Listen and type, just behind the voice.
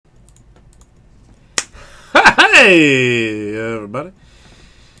Hey, everybody.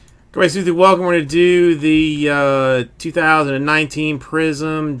 Great, Susie. Welcome. We're going to do the 2019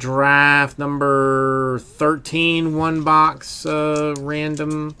 Prizm draft number 13 one box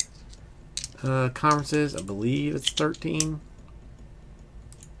random conferences. I believe it's 13.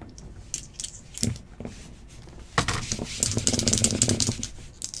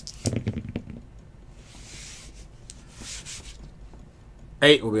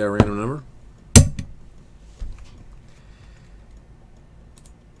 Eight will be our random number.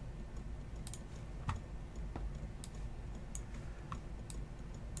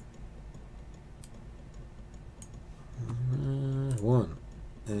 One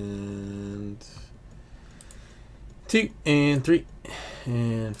and two and three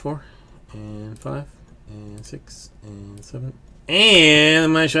and four and five and six and seven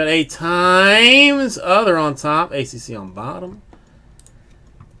and my shot 8 times. Other on top, ACC on bottom.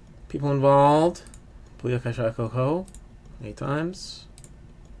 People involved. Booyaka shot Coco 8 times.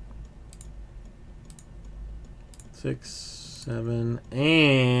 6, 7,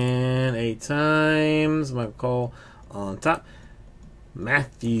 and 8 times. Michael Cole on top.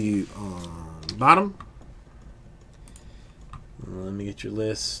 Matthew on bottom. Let me get your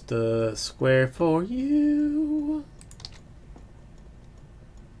list square for you.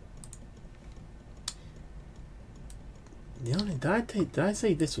 Did I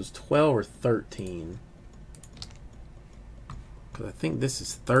say this was 12 or 13? Because I think this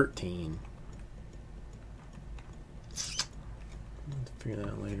is 13. I'll have to figure that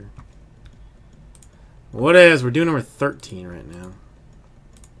out later. What is? We're doing number 13 right now.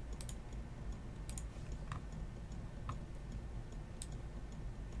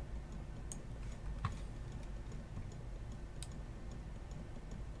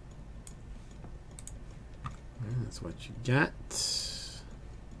 That's what you got.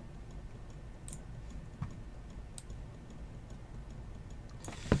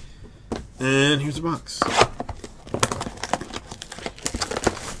 And here's the box.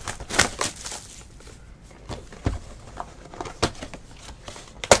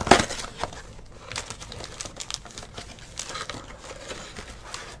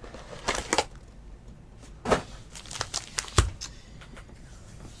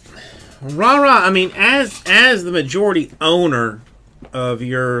 Rah-rah, I mean, as the majority owner of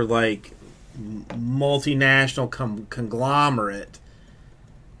your, like, multinational conglomerate,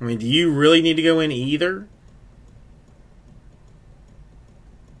 I mean, do you really need to go in either?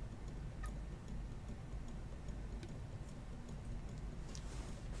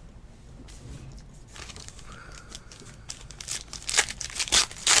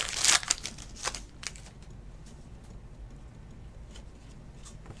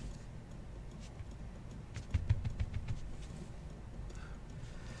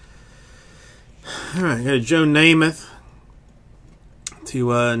 All right, got a Joe Namath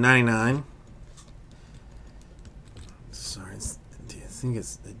to 99. Sorry, I think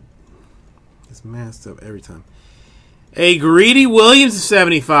it's masked up every time. A Greedy Williams to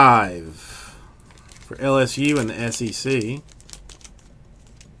 75 for LSU and the SEC.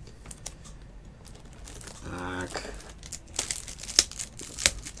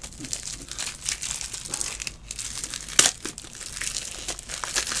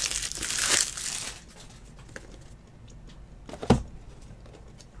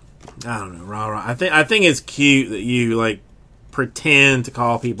 I don't know, rah-rah. I think it's cute that you like pretend to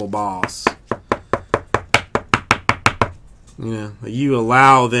call people boss. You know, you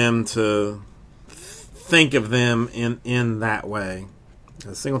allow them to think of them in that way.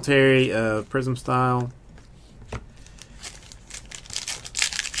 A Singletary Prizm style.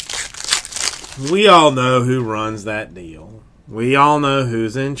 We all know who runs that deal. We all know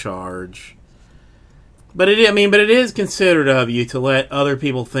who's in charge. But it is considerate of you to let other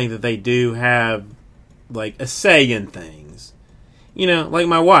people think that they do have, like, a say in things. You know, like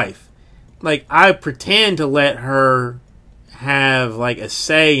my wife. Like, I pretend to let her have, like, a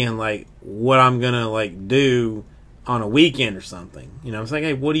say in, like, what I'm gonna, like, do on a weekend or something. You know, it's like,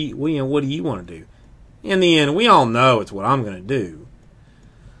 hey, what do you want to do? In the end, we all know it's what I'm gonna do.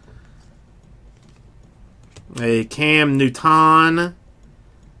 A Cam Newton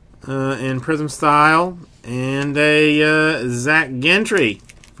in Prizm style, and a Zach Gentry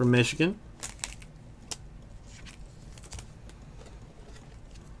from Michigan.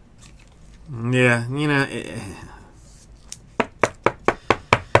 Yeah, you know,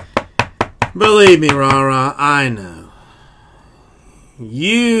 believe me, rah-rah, I know.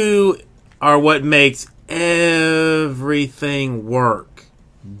 You are what makes everything work,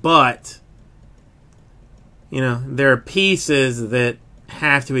 but you know, there are pieces that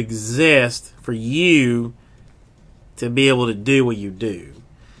have to exist for you to be able to do what you do.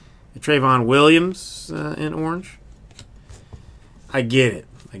 Trayvon Williams in orange. I get it.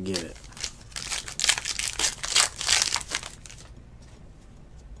 I get it.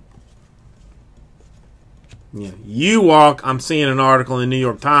 Yeah, you walk. I'm seeing an article in the New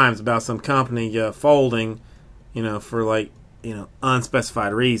York Times about some company folding, for like,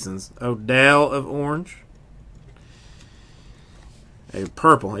 unspecified reasons. Odell of orange. A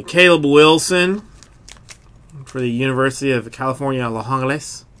purple. A Caleb Wilson for the University of California, Los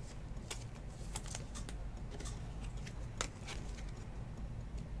Angeles.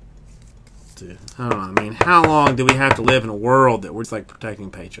 Dude, I don't know. I mean, how long do we have to live in a world that we're just like protecting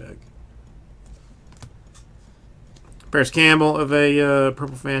paycheck? Paris Campbell of a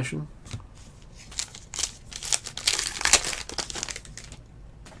purple fashion.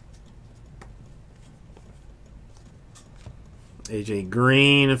 AJ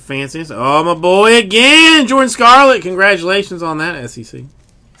Green of fanciness. Oh, my boy again, Jordan Scarlett. Congratulations on that, SEC.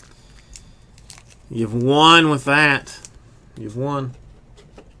 You've won with that. You've won.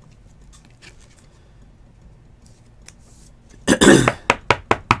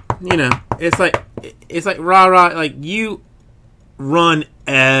 It's like rah rah. Like, you run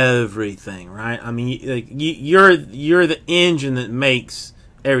everything, right? I mean, you're the engine that makes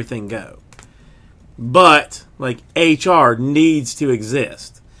everything go. But like, HR needs to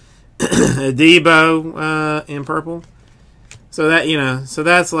exist. Debo in purple. So that so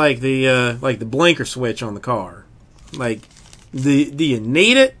that's like the blinker switch on the car. Like, do you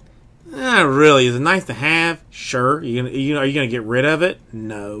need it? Not really. Is it nice to have? Sure. Are you gonna get rid of it?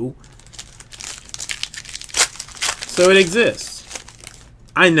 No. So it exists.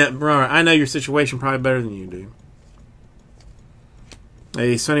 I know your situation probably better than you do.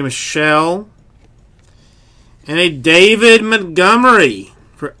 A Sonny Michel and a David Montgomery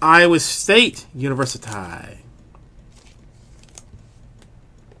for Iowa State University.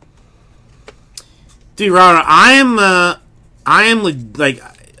 Dude, Robert, I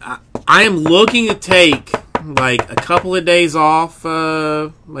am looking to take like a couple of days off,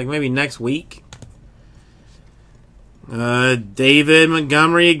 like maybe next week. David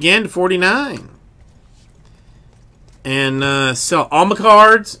Montgomery again to 49. And sell all my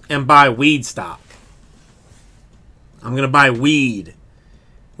cards and buy weed stock. I'm going to buy weed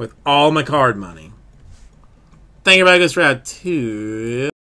with all my card money. Thank you, everybody. Goes right to